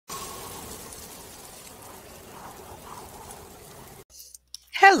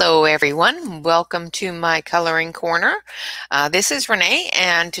Hello everyone, welcome to my coloring corner. This is Renee,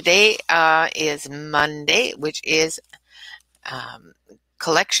 and today is Monday, which is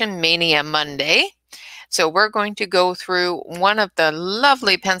Collection Mania Monday. So we're going to go through one of the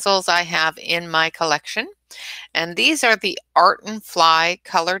lovely pencils I have in my collection, and these are the Art and Fly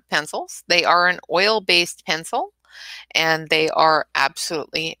colored pencils. They are an oil-based pencil, and they are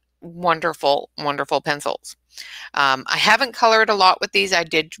absolutely wonderful, wonderful pencils. I haven't colored a lot with these. I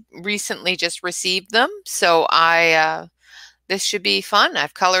did recently just receive them, so this should be fun.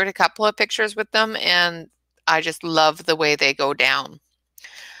 I've colored a couple of pictures with them, and I just love the way they go down.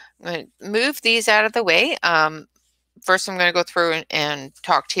 I'm going to move these out of the way. First, I'm going to go through and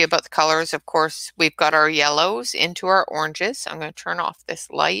talk to you about the colors. Of course, we've got our yellows into our oranges. I'm going to turn off this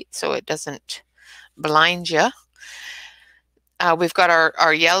light so it doesn't blind you. We've got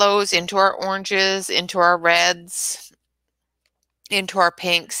our yellows into our oranges, into our reds, into our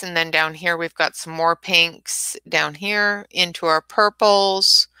pinks, and then down here we've got some more pinks down here, into our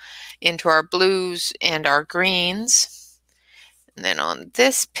purples, into our blues and our greens. And then on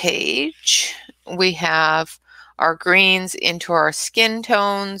this page we have our greens into our skin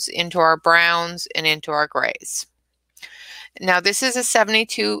tones, into our browns, and into our grays. Now this is a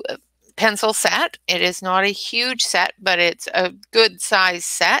 72 pencil set. It is not a huge set, but it's a good size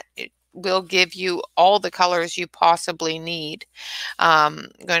set. It will give you all the colors you possibly need.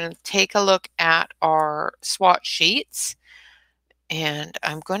 I'm going to take a look at our swatch sheets, and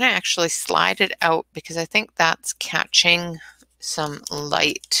I'm going to actually slide it out because I think that's catching some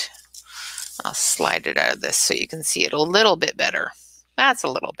light. I'll slide it out of this so you can see it a little bit better. That's a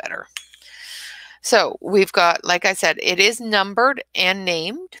little better. So we've got, like I said, it is numbered and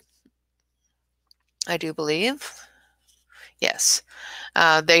named, I do believe. Yes,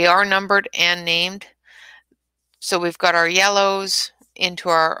 they are numbered and named. So we've got our yellows into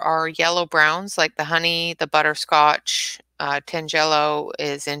our yellow browns, like the honey, the butterscotch. Tangelo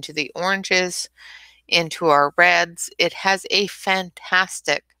is into the oranges, into our reds. It has a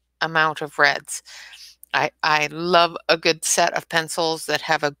fantastic amount of reds. I love a good set of pencils that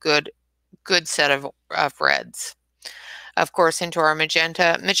have a good set of reds. Of course, into our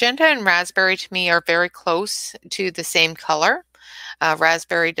magenta. Magenta and raspberry to me are very close to the same color.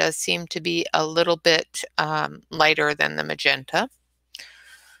 Raspberry does seem to be a little bit lighter than the magenta.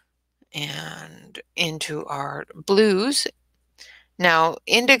 And into our blues. Now,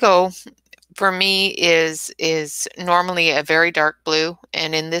 indigo for me is normally a very dark blue,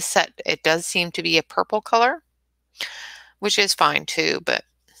 and in this set it does seem to be a purple color, which is fine too, but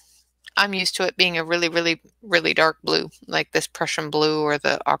I'm used to it being a really, really, really dark blue, like this Prussian blue or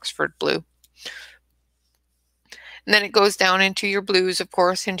the Oxford blue. And then it goes down into your blues, of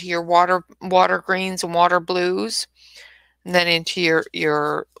course, into your water greens and water blues, and then into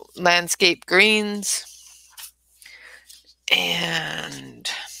your landscape greens.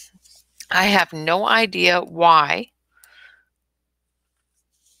 And I have no idea why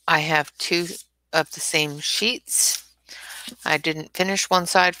I have two of the same sheets. I didn't finish one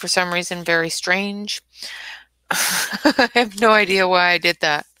side for some reason, very strange. I have no idea why I did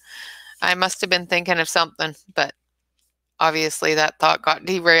that. I must have been thinking of something, but obviously that thought got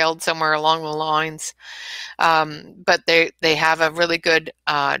derailed somewhere along the lines. But they have a really good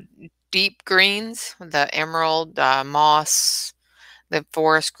deep greens, the emerald, moss, the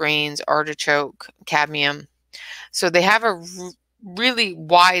forest greens, artichoke, cadmium. So they have a really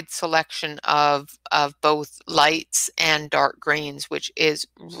wide selection of both lights and dark greens, which is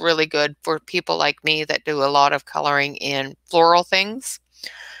really good for people like me that do a lot of coloring in floral things.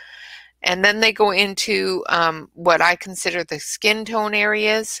 And then they go into what I consider the skin tone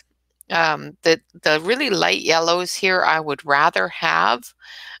areas. The really light yellows here I would rather have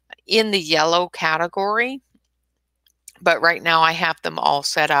in the yellow category, but right now I have them all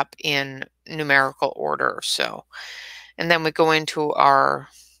set up in numerical order. So, and then we go into our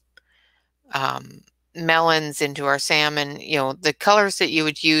melons, into our salmon, you know, the colors that you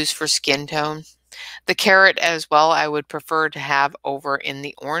would use for skin tone. The carrot as well, I would prefer to have over in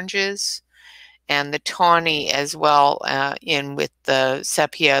the oranges, and the tawny as well in with the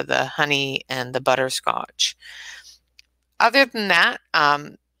sepia, the honey, and the butterscotch. Other than that,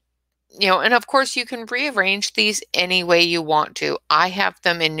 you know, and of course you can rearrange these any way you want to. I have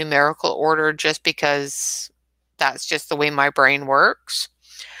them in numerical order just because that's just the way my brain works.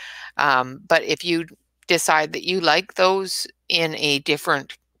 But if you decide that you like those in a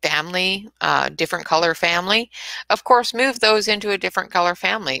different family, different color family, of course move those into a different color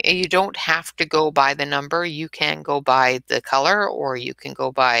family. You don't have to go by the number. You can go by the color, or you can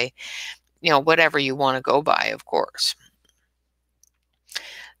go by, you know, whatever you want to go by, of course.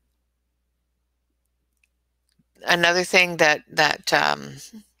 Another thing that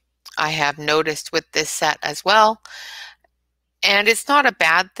I have noticed with this set as well, and it's not a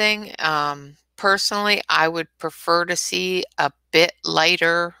bad thing. Personally, I would prefer to see a bit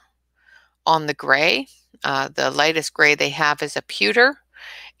lighter on the gray. The lightest gray they have is a pewter,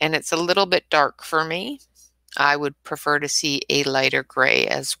 and it's a little bit dark for me. I would prefer to see a lighter gray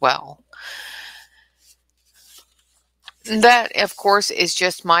as well. That, of course, is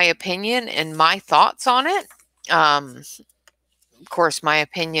just my opinion and my thoughts on it. Of course, my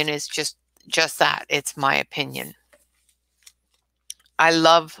opinion is just that. It's my opinion. I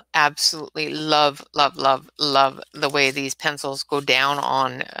absolutely love the way these pencils go down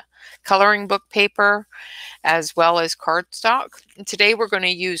on coloring book paper as well as cardstock. Today we're going to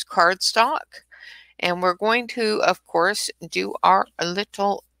use cardstock, and we're going to, of course, do our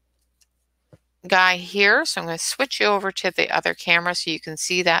little guy here. So I'm going to switch you over to the other camera so you can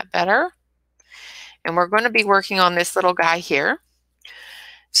see that better. And we're going to be working on this little guy here.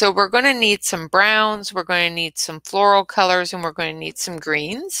 So we're going to need some browns, we're going to need some floral colors, and we're going to need some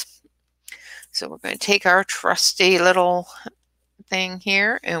greens. So we're going to take our trusty little thing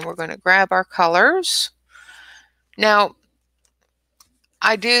here, and we're going to grab our colors. Now,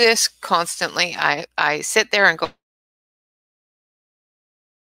 I do this constantly. I sit there and go,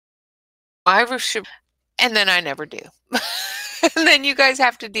 and then I never do. And then you guys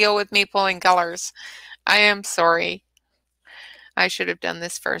have to deal with me pulling colors. I am sorry. I should have done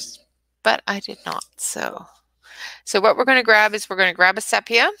this first, but I did not. So what we're going to grab is we're going to grab a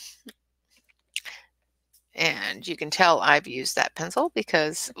sepia. And you can tell I've used that pencil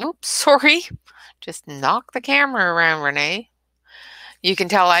because, oops, sorry, just knocked the camera around, Rene. You can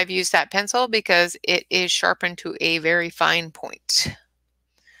tell I've used that pencil because it is sharpened to a very fine point.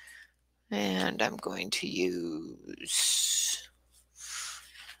 And I'm going to use,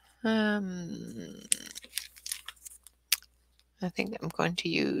 I think I'm going to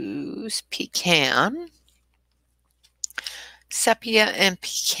use pecan, sepia and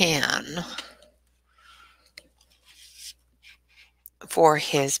pecan for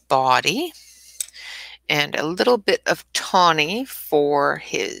his body, and a little bit of tawny for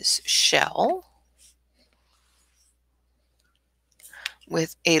his shell,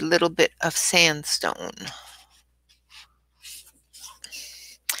 with a little bit of sandstone.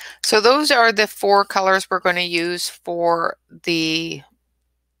 So those are the 4 colors we're going to use for the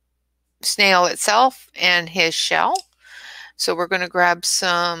snail itself and his shell. So we're going to grab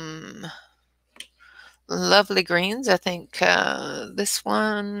some lovely greens. I think this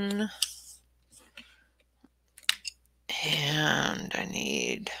one, and I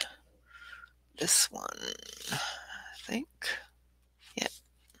need this one, I think. Yeah.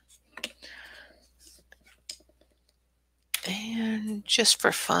 And just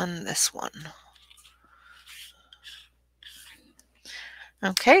for fun, this one.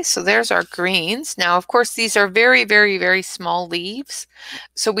 Okay, so there's our greens. Now, of course, these are very, very, very small leaves,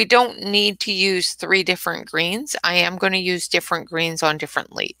 so we don't need to use 3 different greens. I am going to use different greens on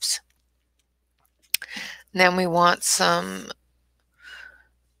different leaves. And then we want some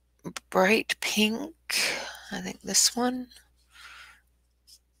bright pink. I think this one.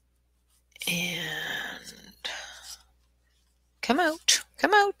 And come out,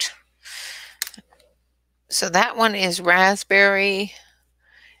 come out. So that one is raspberry.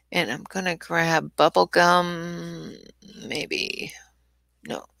 And I'm going to grab bubble gum, maybe,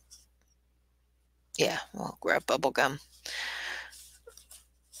 no. Yeah, we'll grab bubble gum.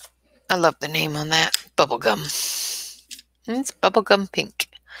 I love the name on that, bubble gum. It's bubblegum pink.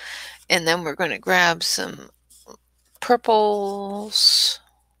 And then we're going to grab some purples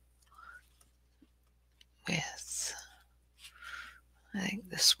with, I think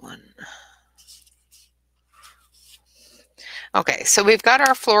this one. Okay, so we've got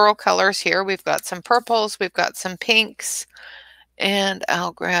our floral colors here. We've got some purples, we've got some pinks, and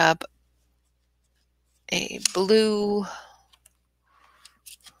I'll grab a blue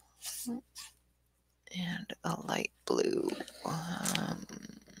and a light blue.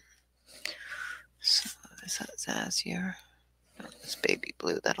 So is that Zazier? No, it's baby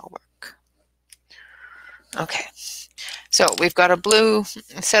blue, that'll work. Okay, so we've got a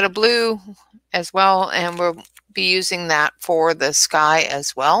set of blue as well, and we'll be using that for the sky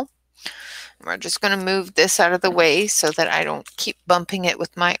as well. We're just going to move this out of the way so that I don't keep bumping it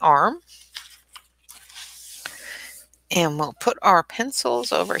with my arm. And we'll put our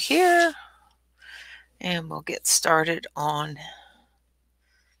pencils over here, and we'll get started on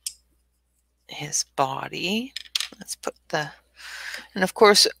his body. Let's put and of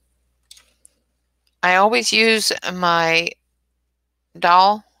course, I always use my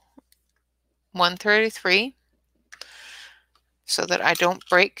Doll 133. so that I don't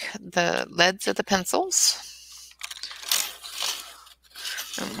break the leads of the pencils.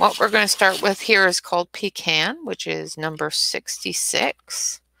 And what we're going to start with here is called Pecan, which is number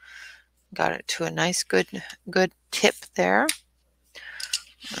 66. Got it to a nice good tip there.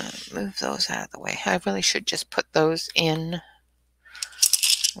 Move those out of the way. I really should just put those in.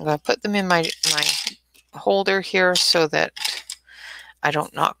 I'm going to put them in my holder here so that I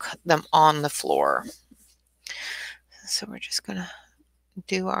don't knock them on the floor. So we're just going to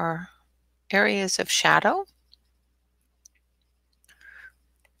do our areas of shadow.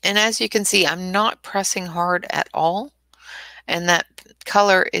 And as you can see, I'm not pressing hard at all. And that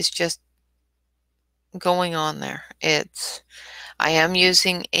color is just going on there. I am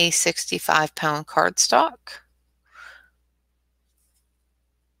using a 65-pound cardstock.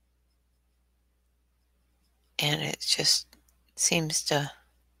 And it just seems to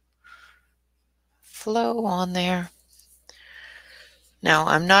flow on there. Now,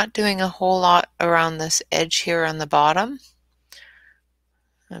 I'm not doing a whole lot around this edge here on the bottom.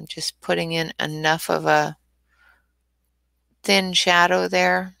 I'm just putting in enough of a thin shadow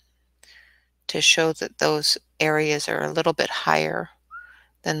there to show that those areas are a little bit higher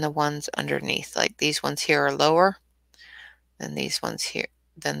than the ones underneath. Like these ones here are lower than these ones here,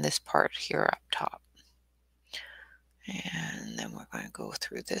 than this part here up top. And then we're going to go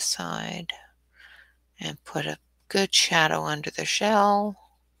through this side and put a good shadow under the shell.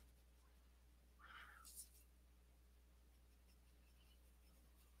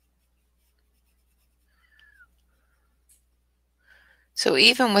 So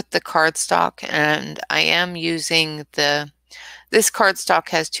even with the cardstock, and I am using this cardstock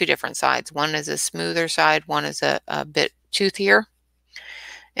has two different sides. One is a smoother side, one is a bit toothier.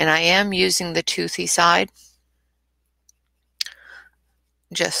 And I am using the toothy side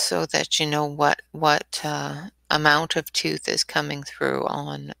just so that you know what amount of tooth is coming through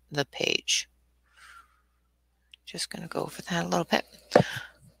on the page. Just going to go over that a little bit.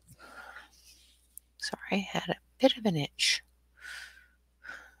 Sorry, I had a bit of an itch.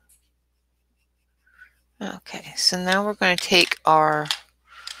 Okay, so now we're going to take our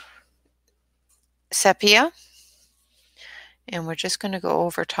sepia and we're just going to go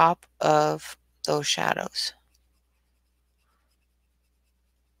over top of those shadows.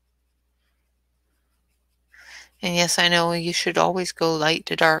 And yes, I know you should always go light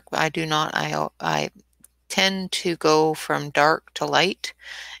to dark, but I do not. I tend to go from dark to light,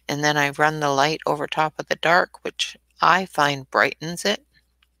 and then I run the light over top of the dark, which I find brightens it.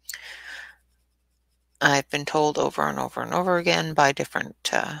 I've been told over and over and over again by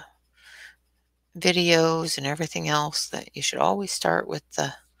different videos and everything else that you should always start with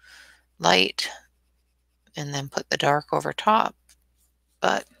the light and then put the dark over top,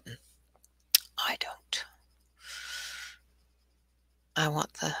 but I don't. I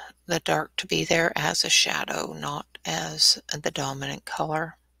want the dark to be there as a shadow, not as the dominant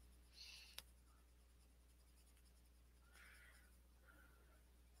color.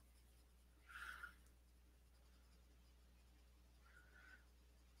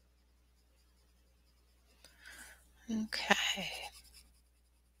 Okay.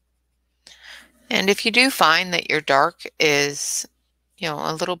 And if you do find that your dark is,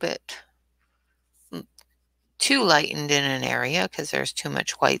 a little bit too lightened in an area because there's too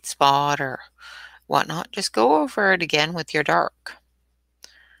much white spot or whatnot, just go over it again with your dark.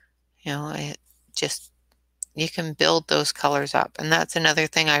 You can build those colors up. And that's another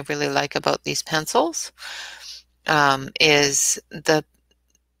thing I really like about these pencils, is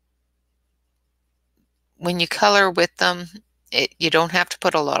when you color with them, you don't have to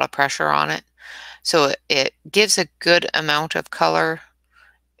put a lot of pressure on it. So it gives a good amount of color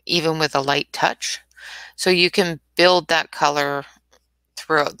even with a light touch. So you can build that color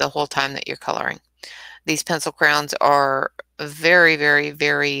throughout the whole time that you're coloring. These pencil crayons are very, very,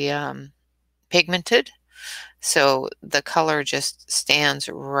 very pigmented. So the color just stands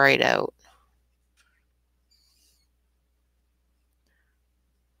right out.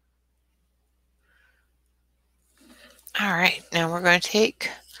 All right, now we're going to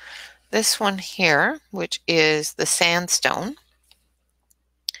take this one here, which is the sandstone,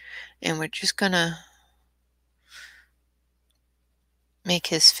 and we're just going to make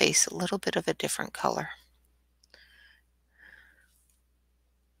his face a little bit of a different color.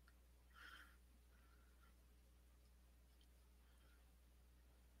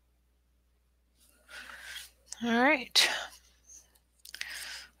 All right,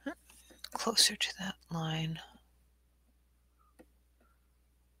 closer to that line.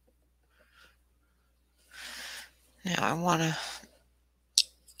 Now I want to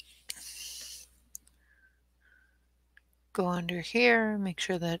go under here, make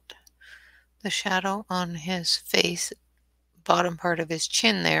sure that the shadow on his face, bottom part of his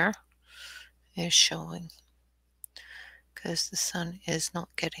chin there, is showing because the sun is not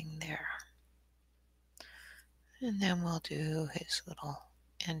getting there. And then we'll do his little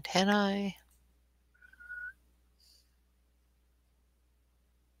antennae.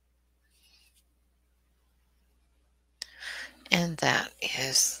 And that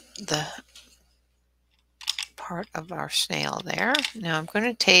is the part of our snail there. Now I'm going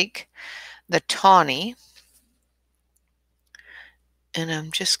to take the tawny and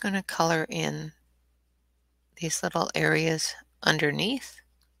I'm just going to color in these little areas underneath.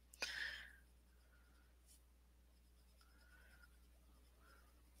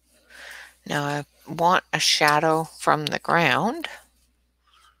 Now I want a shadow from the ground,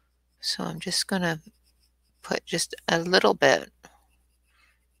 so I'm just going to put just a little bit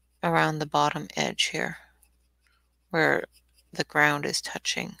around the bottom edge here where the ground is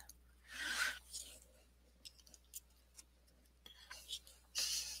touching.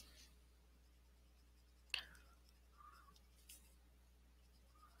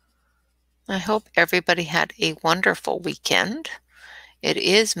 I hope everybody had a wonderful weekend. It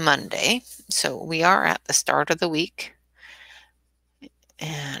is Monday, so we are at the start of the week.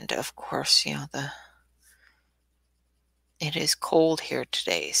 And of course, you know, it is cold here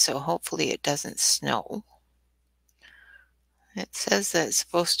today, so hopefully it doesn't snow. It says that it's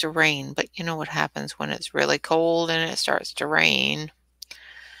supposed to rain, but you know what happens when it's really cold and it starts to rain?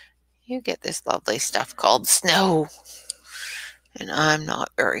 You get this lovely stuff called snow. And I'm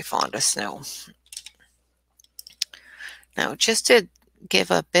not very fond of snow. Now, just to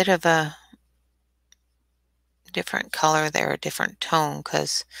give a bit of a different color there, a different tone,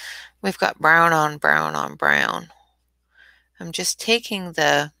 because we've got brown on brown on brown. I'm just taking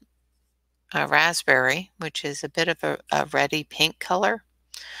the raspberry, which is a bit of a reddy pink color,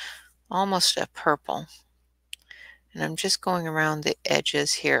 almost a purple. And I'm just going around the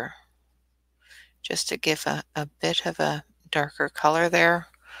edges here just to give a bit of a darker color there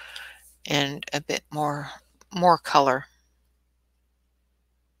and a bit more color.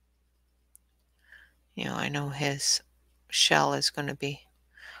 You know, I know his shell is going to be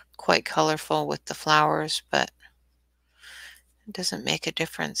quite colorful with the flowers, but it doesn't make a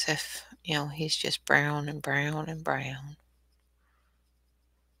difference if, you know, he's just brown and brown and brown.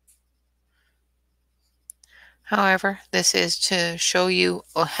 However, this is to show you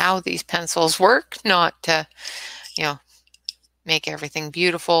how these pencils work, not to, you know, make everything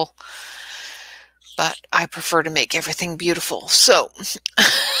beautiful. But I prefer to make everything beautiful. So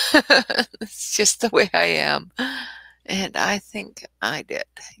it's just the way I am. And I think I did.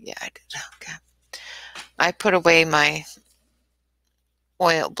 Yeah, I did. Okay. I put away my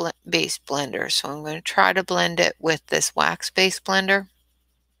oil-based blender, so I'm going to try to blend it with this wax-based blender.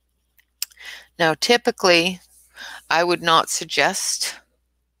 Now, typically, I would not suggest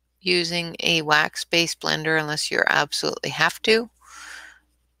using a wax-based blender unless you absolutely have to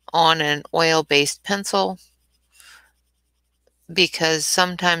on an oil-based pencil, because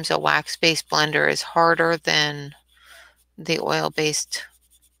sometimes a wax-based blender is harder than the oil-based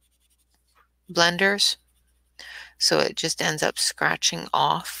blenders, so it just ends up scratching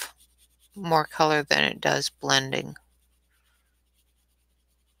off more color than it does blending.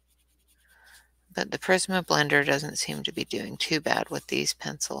 But the Prisma blender doesn't seem to be doing too bad with these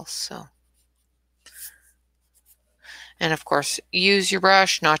pencils. So, and of course, use your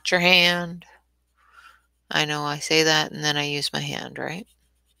brush, not your hand. I know I say that and then I use my hand, right?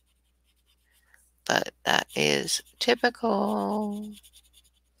 But that is typical.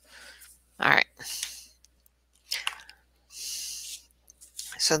 All right.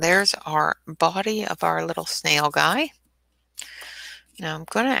 So there's our body of our little snail guy. Now I'm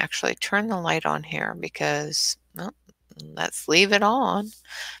going to actually turn the light on here because, well, let's leave it on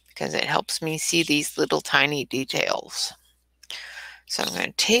because it helps me see these little tiny details. So I'm going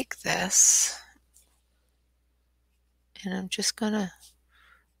to take this and I'm just going to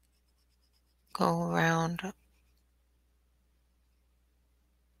go around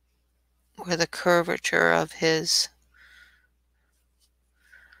where the curvature of his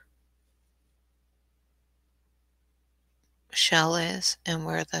shell is and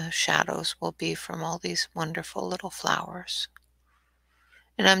where the shadows will be from all these wonderful little flowers.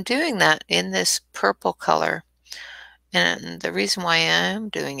 And I'm doing that in this purple color. And the reason why I am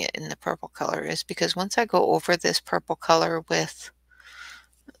doing it in the purple color is because once I go over this purple color with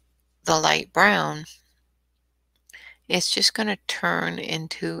the light brown, it's just going to turn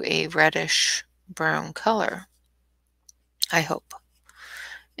into a reddish brown color, I hope.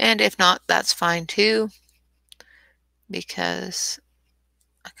 And if not, that's fine too. because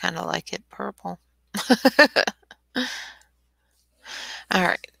I kind of like it purple. All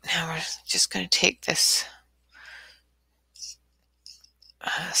right, now we're just going to take this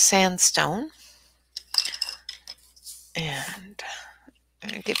sandstone and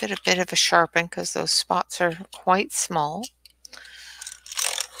give it a bit of a sharpen because those spots are quite small.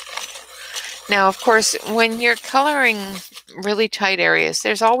 Now, of course, when you're coloring really tight areas,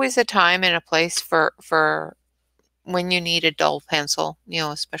 there's always a time and a place for when you need a dull pencil,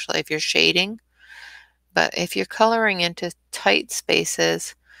 especially if you're shading. But if you're coloring into tight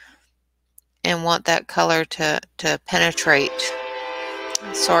spaces and want that color to penetrate,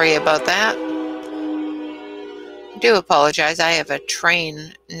 sorry about that. I do apologize. I have a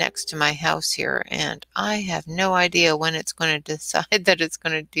train next to my house here, and I have no idea when it's going to decide that it's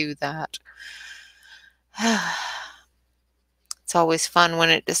going to do that. It's always fun when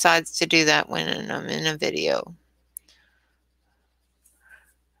it decides to do that when I'm in a video.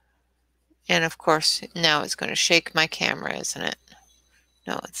 And of course, now it's going to shake my camera, isn't it?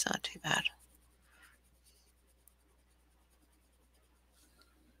 No, it's not too bad.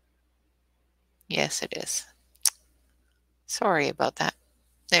 Yes, it is. Sorry about that.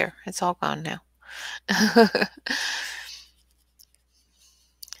 There, it's all gone now.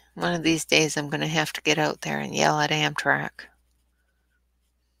 One of these days I'm going to have to get out there and yell at Amtrak.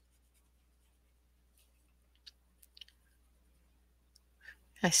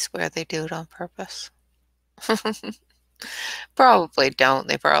 I swear they do it on purpose. Probably don't.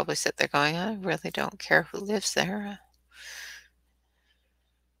 They probably sit there going, I really don't care who lives there.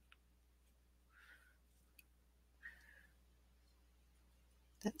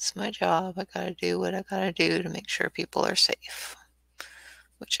 That's my job. I gotta do what I gotta do to make sure people are safe,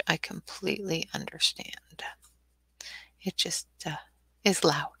 which I completely understand. It just is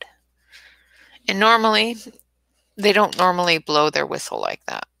loud. And normally, they don't normally blow their whistle like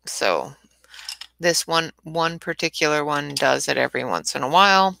that. So this one particular one does it every once in a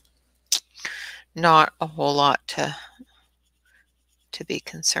while. Not a whole lot to be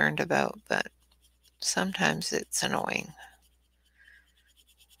concerned about, but sometimes it's annoying.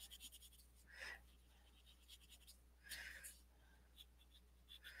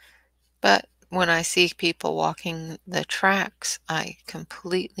 But when I see people walking the tracks, I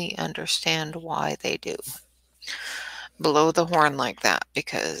completely understand why they do blow the horn like that,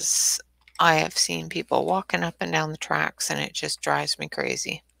 because I have seen people walking up and down the tracks and it just drives me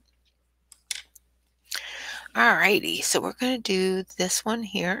crazy. Alrighty, so we're going to do this one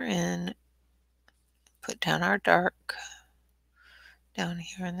here and put down our dark down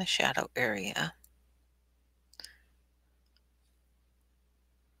here in the shadow area.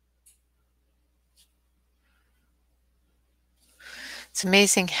 It's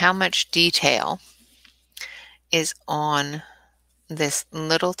amazing how much detail is on this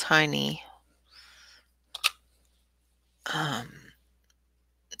little tiny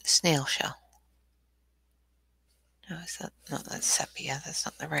snail shell. No, that's sepia. That's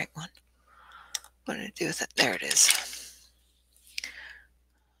not the right one. What did I do with it? There it is.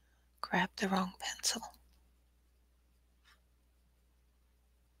 Grab the wrong pencil.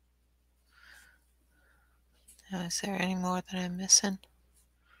 Now, is there any more that I'm missing?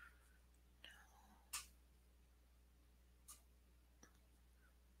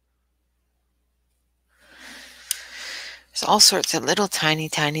 There's all sorts of little tiny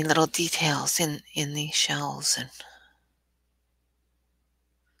little details in these shells, and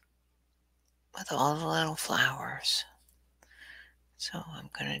with all the little flowers. So I'm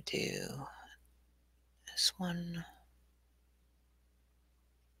going to do this one.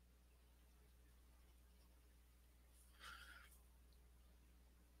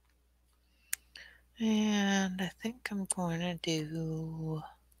 And I think I'm going to do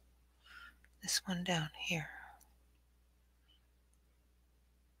this one down here.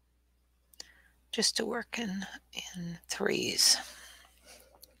 Just to work in threes.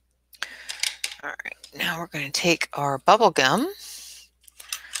 All right, now we're going to take our bubble gum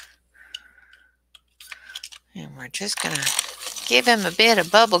and we're just going to give him a bit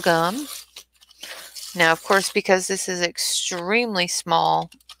of bubble gum. Now, of course, because this is extremely small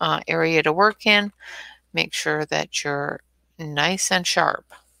area to work in, make sure that you're nice and sharp,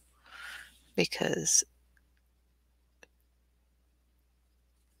 because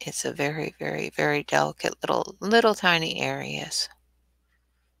it's a very, very, very delicate little tiny areas.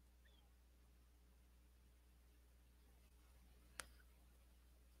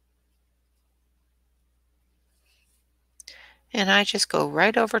 And I just go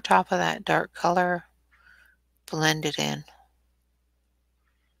right over top of that dark color, blend it in.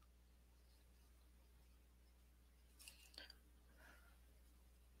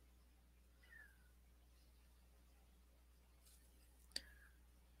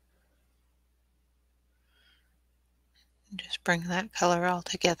 Just bring that color all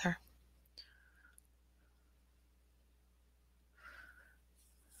together.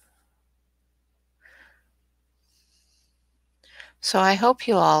 So I hope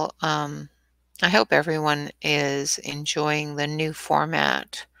you all, I hope everyone is enjoying the new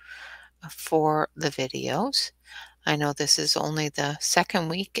format for the videos. I know this is only the second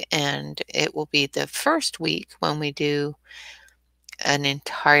week, and it will be the first week when we do an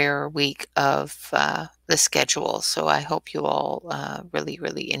entire week of the schedule. So I hope you all really,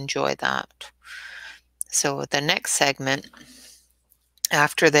 really enjoy that. So the next segment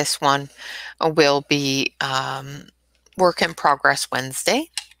after this one will be Work in Progress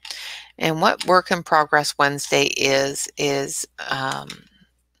Wednesday. And what Work in Progress Wednesday is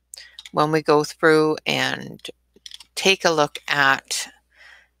when we go through and take a look at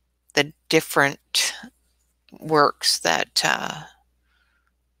the different works that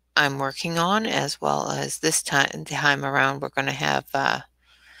I'm working on, as well as this time around we're going to have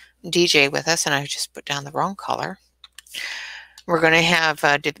DJ with us, and I just put down the wrong color. We're going to have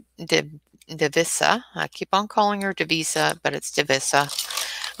Divisa. I keep on calling her Divisa, but it's Divisa.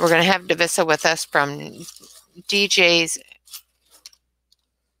 We're going to have Divisa with us from DJ's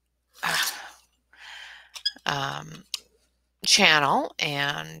channel,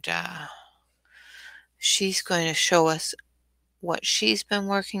 and she's going to show us what she's been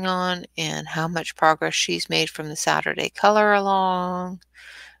working on and how much progress she's made from the Saturday color along.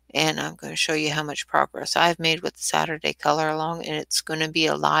 And I'm going to show you how much progress I've made with the Saturday color along, and it's going to be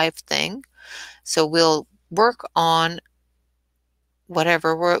a live thing. So we'll work on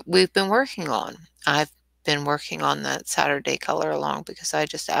whatever we've been working on. I've been working on that Saturday color along because I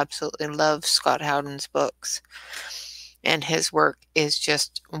just absolutely love Scott Howden's books, and his work is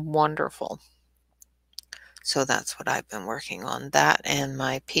just wonderful. So that's what I've been working on, that and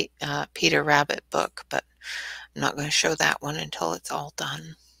my Peter Rabbit book, but I'm not going to show that one until it's all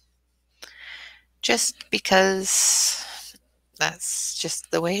done. Just because that's just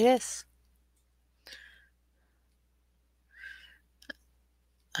the way it is.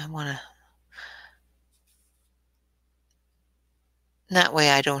 I want to, that way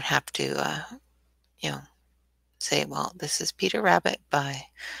I don't have to, say, well, this is Peter Rabbit by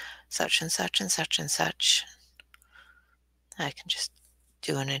such and such and such and such. I can just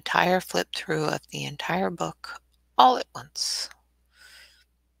do an entire flip through of the entire book all at once.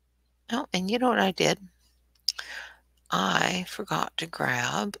 Oh, and you know what I did? I forgot to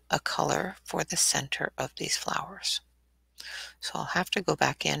grab a color for the center of these flowers. So I'll have to go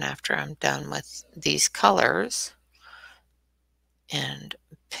back in after I'm done with these colors and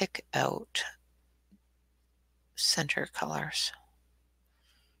pick out center colors,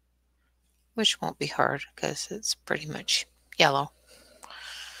 which won't be hard because it's pretty much yellow.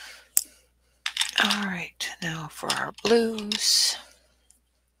 All right, now for our blues.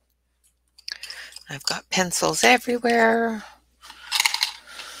 I've got pencils everywhere.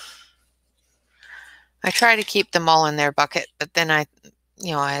 I try to keep them all in their bucket, but then I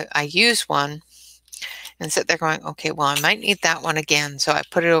use one and sit there going, okay, well, I might need that one again. So I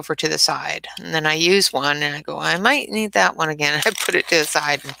put it over to the side, and then I use one and I go, I might need that one again. I put it to the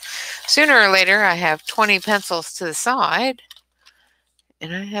side, and sooner or later I have 20 pencils to the side,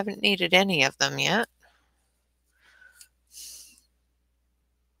 and I haven't needed any of them yet.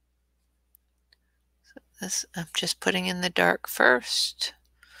 So this, I'm just putting in the dark first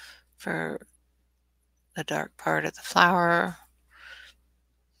for the dark part of the flower,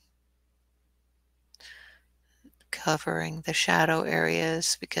 covering the shadow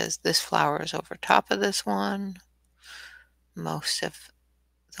areas because this flower is over top of this one. Most of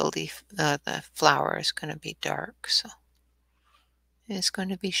the leaf, the flower is going to be dark, so it's going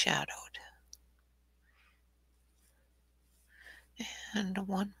to be shadowed. And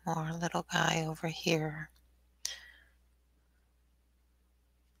one more little guy over here.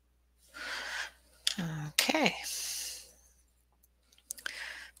 Okay.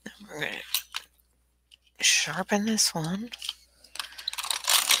 Then we're going to sharpen this one.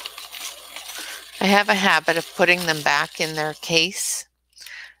 I have a habit of putting them back in their case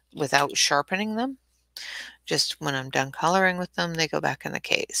without sharpening them. Just when I'm done coloring with them, they go back in the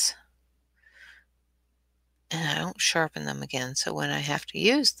case. And I don't sharpen them again, so when I have to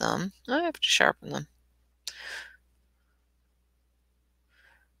use them, I have to sharpen them.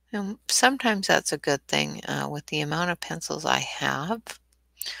 And sometimes that's a good thing with the amount of pencils I have,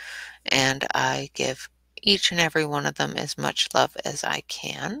 and I give each and every one of them as much love as I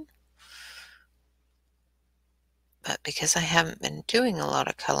can. But because I haven't been doing a lot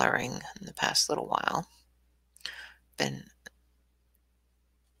of coloring in the past little while, been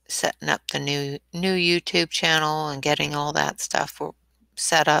setting up the new YouTube channel and getting all that stuff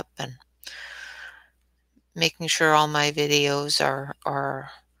set up and making sure all my videos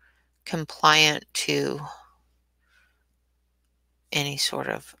are compliant to any sort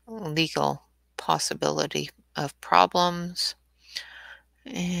of legal possibility of problems.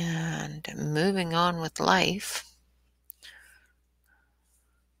 And moving on with life,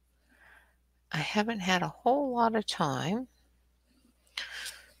 I haven't had a whole lot of time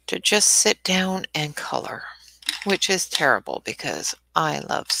to just sit down and color, which is terrible because I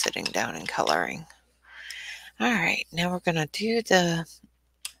love sitting down and coloring. All right, now we're going to do the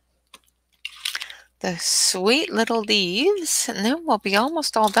sweet little leaves, and then we'll be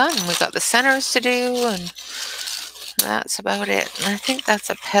almost all done. We got the centers to do, and that's about it. And I think that's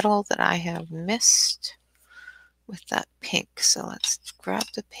a petal that I have missed with that pink. So let's grab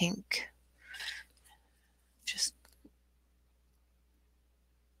the pink. Just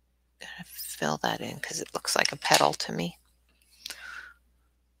gonna fill that in because it looks like a petal to me.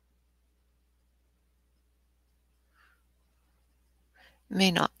 May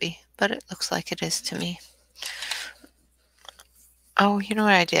not be, but it looks like it is to me. Oh, you know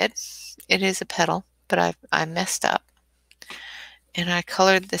what I did? It is a petal, but I messed up. And I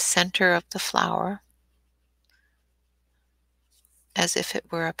colored the center of the flower as if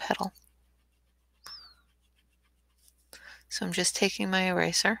it were a petal. So I'm just taking my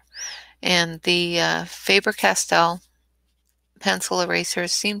eraser, and the Faber-Castell pencil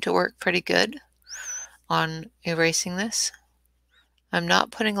erasers seem to work pretty good on erasing this. I'm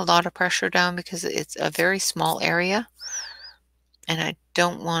not putting a lot of pressure down because it's a very small area, and I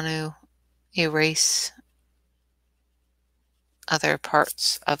don't want to erase other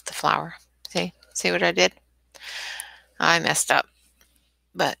parts of the flower. See what I did? I messed up,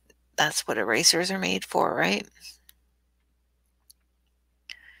 but that's what erasers are made for, right?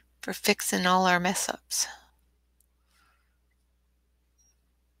 For fixing all our mess ups.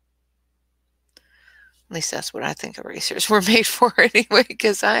 At least that's what I think erasers were made for anyway,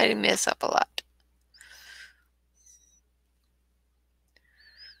 because I mess up a lot.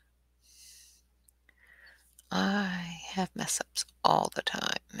 I have mess ups all the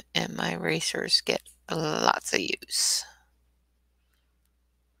time, and my erasers get lots of use.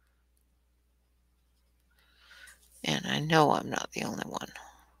 And I know I'm not the only one.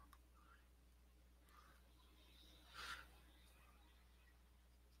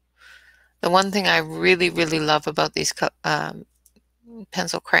 The one thing I really, really love about these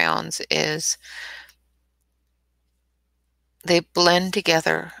pencil crayons is they blend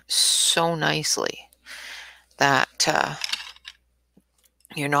together so nicely that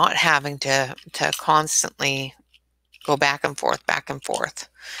you're not having to constantly go back and forth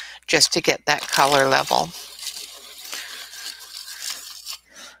just to get that color level.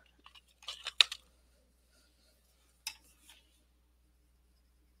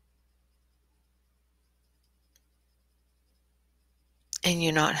 And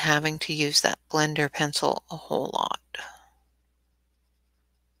you're not having to use that blender pencil a whole lot,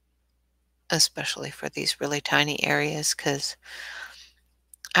 especially for these really tiny areas, because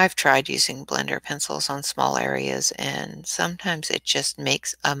I've tried using blender pencils on small areas and sometimes it just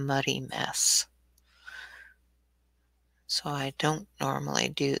makes a muddy mess. So I don't normally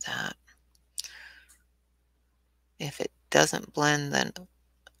do that. If it doesn't blend, then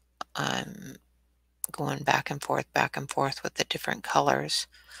I'm going back and forth with the different colors,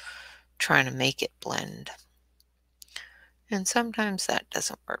 trying to make it blend. And sometimes that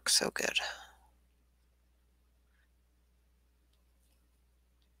doesn't work so good.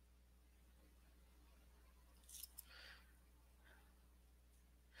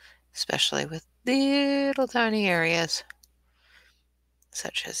 Especially with little tiny areas,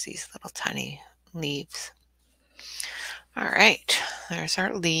 such as these little tiny leaves. All right, there's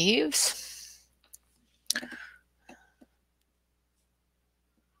our leaves.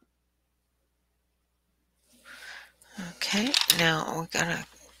 Okay, now we're gonna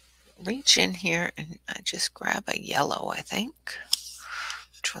reach in here and just grab a yellow, I think.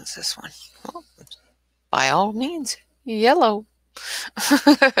 Which one's this one? Well, by all means, yellow.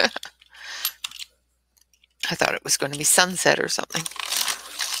 I thought it was going to be sunset or something.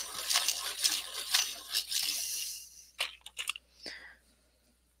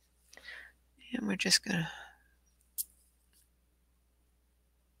 And we're just going to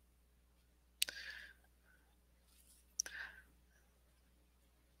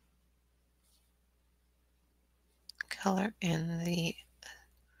color in the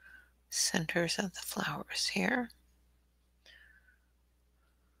centers of the flowers here.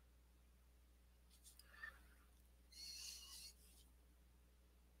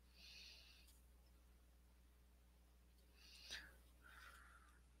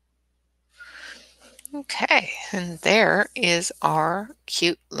 Okay, and there is our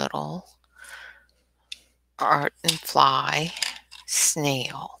cute little art and fly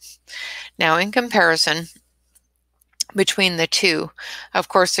snail. Now, in comparison between the two, of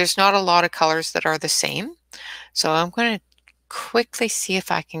course, there's not a lot of colors that are the same. So I'm going to quickly see if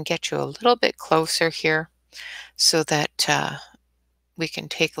I can get you a little bit closer here so that we can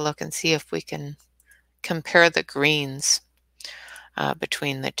take a look and see if we can compare the greens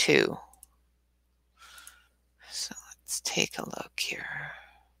between the two. So let's take a look here.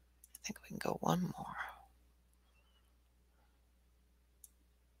 I think we can go one more.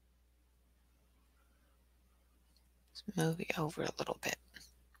 Let's move you over a little bit.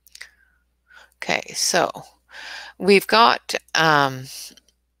 Okay, so we've got the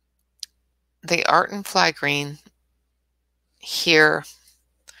Art and Fly green here,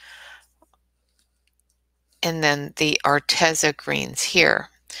 and then the Arteza greens here.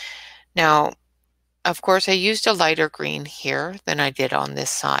 Now, of course, I used a lighter green here than I did on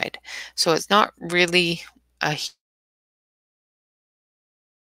this side. So it's not really a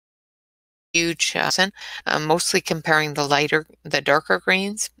huge mostly comparing the darker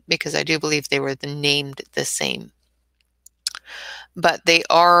greens, because I do believe they were named the same. But they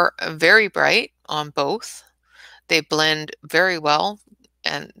are very bright on both. They blend very well.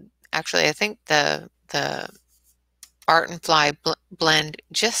 And actually, I think the Art and Fly blend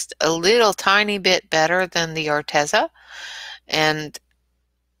just a little tiny bit better than the Arteza. And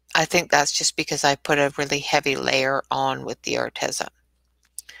I think that's just because I put a really heavy layer on with the Arteza.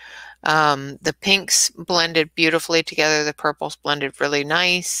 The pinks blended beautifully together. The purples blended really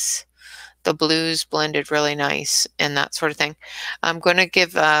nice. The blues blended really nice, and that sort of thing. I'm going to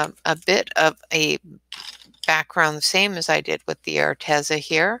give a bit of a background, the same as I did with the Arteza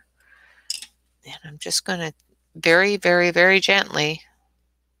here. And I'm just going to very, very, very gently.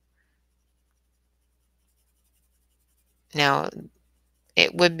 Now,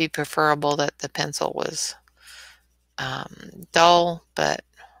 it would be preferable that the pencil was dull, but,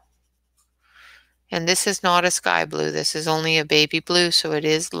 and this is not a sky blue. This is only a baby blue, so it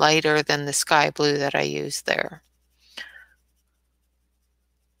is lighter than the sky blue that I used there.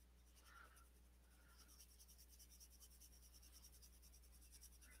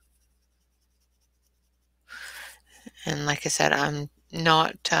 And like I said, I'm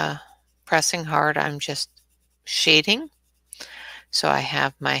not pressing hard. I'm just shading. So I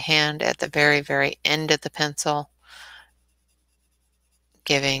have my hand at the very, very end of the pencil,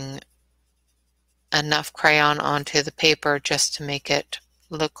 giving enough crayon onto the paper just to make it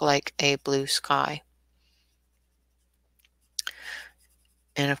look like a blue sky.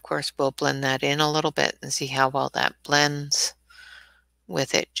 And of course, we'll blend that in a little bit and see how well that blends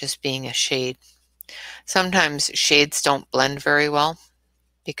with it just being a shade. Sometimes shades don't blend very well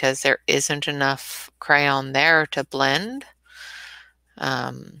because there isn't enough crayon there to blend.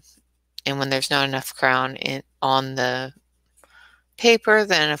 And when there's not enough crayon on the paper,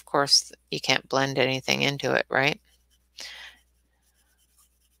 then of course you can't blend anything into it, right?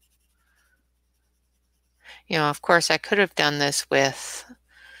 You know, of course I could have done this with,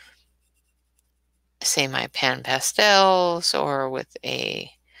 say, my pan pastels or with a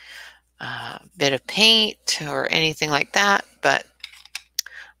bit of paint or anything like that, but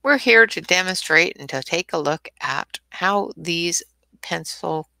we're here to demonstrate and to take a look at how these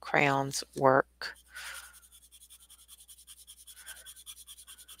pencil crayons work.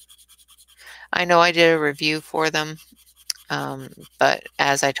 I know I did a review for them, but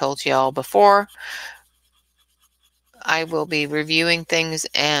as I told you all before, I will be reviewing things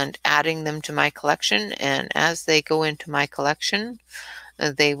and adding them to my collection, and as they go into my collection,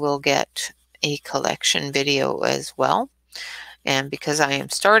 they will get a collection video as well. And because I am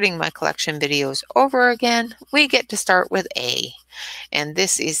starting my collection videos over again, we get to start with A. And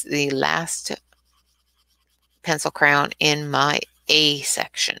this is the last pencil crayon in my A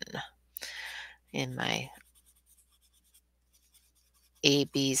section, in my A,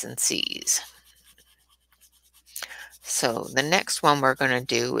 B's, and C's. So the next one we're going to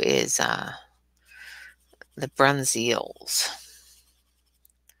do is the Brunzils,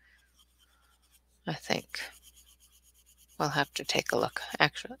 I think. We'll have to take a look.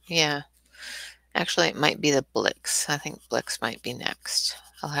 Actually, yeah. Actually, it might be the Blix. I think Blix might be next.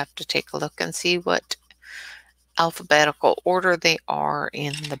 I'll have to take a look and see what alphabetical order they are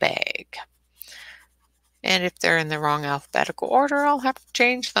in the bag. And if they're in the wrong alphabetical order, I'll have to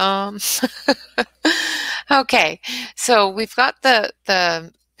change them. Okay, so we've got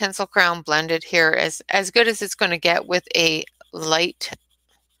the pencil crayon blended here as good as it's going to get with a light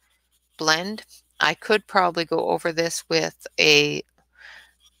blend. I could probably go over this with a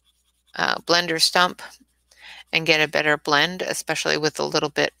blender stump and get a better blend, especially with a little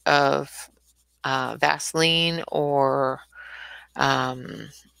bit of Vaseline or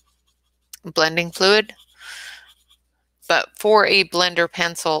blending fluid. But for a blender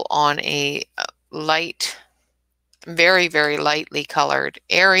pencil on a light, very, very lightly colored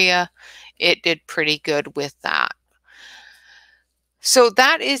area, it did pretty good with that. So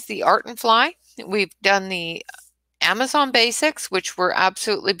that is the Art and Fly. We've done the Amazon Basics, which were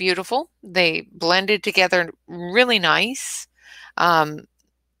absolutely beautiful. They blended together really nice.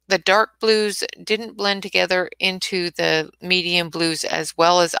 The dark blues didn't blend together into the medium blues as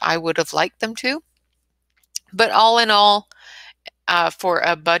well as I would have liked them to. But all in all, for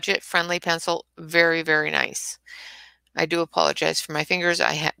a budget-friendly pencil, very, very nice. I do apologize for my fingers.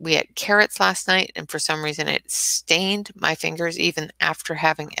 We had carrots last night, and for some reason it stained my fingers. Even after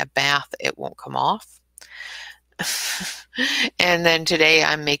having a bath, it won't come off. And then today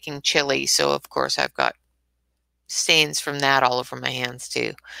I'm making chili, so of course I've got stains from that all over my hands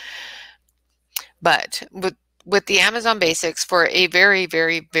too. But with the Amazon Basics, for a very,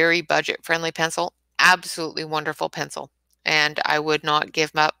 very, very budget-friendly pencil, absolutely wonderful pencil. And I would not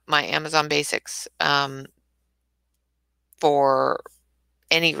give up my Amazon Basics for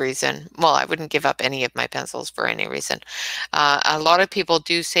any reason. Well, I wouldn't give up any of my pencils for any reason. A lot of people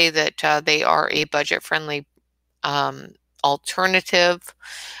do say that they are a budget-friendly alternative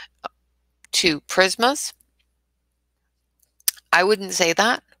to Prismas. I wouldn't say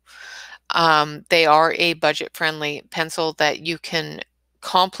that. They are a budget-friendly pencil that you can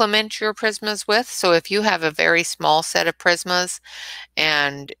complement your Prismas with. So if you have a very small set of Prismas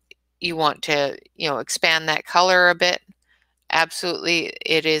and you want to, expand that color a bit, absolutely,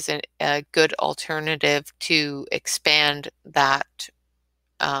 it is a good alternative to expand that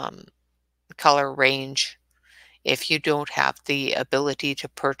color range if you don't have the ability to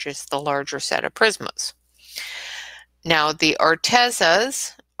purchase the larger set of Prismas. Now, the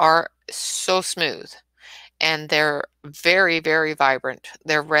Artezas are so smooth and they're very, very vibrant.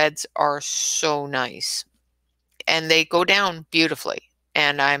 Their reds are so nice and they go down beautifully.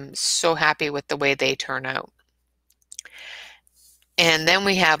 And I'm so happy with the way they turn out. And then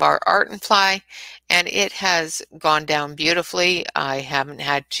we have our Art and Fly, and it has gone down beautifully. I haven't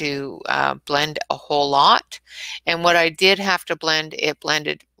had to blend a whole lot. And what I did have to blend, it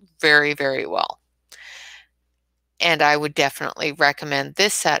blended very, very well. And I would definitely recommend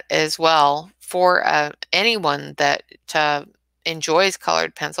this set as well for anyone that enjoys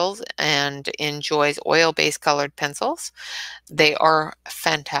colored pencils and enjoys oil-based colored pencils. They are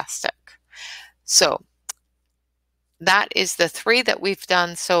fantastic. So that is the 3 that we've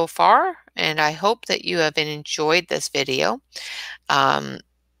done so far, and I hope that you have enjoyed this video.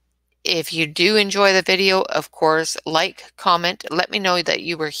 If you do enjoy the video, of course, like, comment, let me know that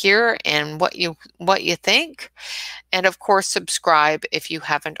you were here and what you think. And of course, subscribe if you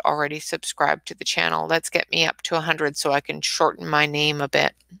haven't already subscribed to the channel. Let's get me up to 100 so I can shorten my name a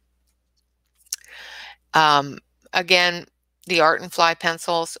bit. Again, the Art and Fly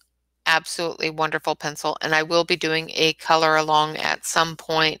pencils, absolutely wonderful pencil. And I will be doing a color along at some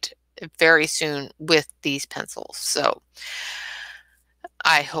point very soon with these pencils. So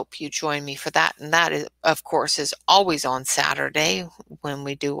I hope you join me for that. And that is, of course, is always on Saturday when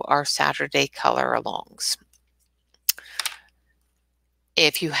we do our Saturday color alongs.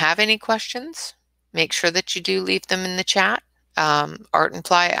 If you have any questions, make sure that you do leave them in the chat. Art and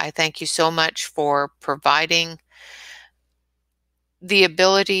Fly, I thank you so much for providing the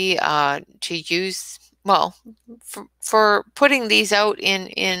ability to use, well, for putting these out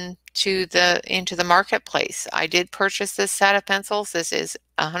into the marketplace. I did purchase this set of pencils. This is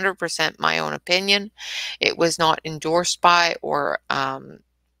 100% my own opinion. It was not endorsed by or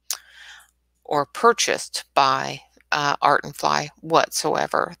purchased by Art and Fly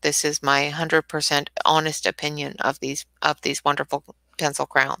whatsoever. This is my 100% honest opinion of these wonderful pencil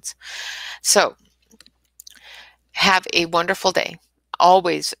crowns. So have a wonderful day.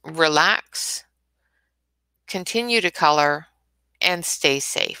 Always relax, continue to color, and stay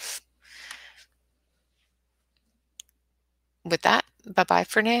safe. With that, bye-bye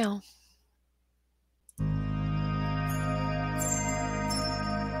for now.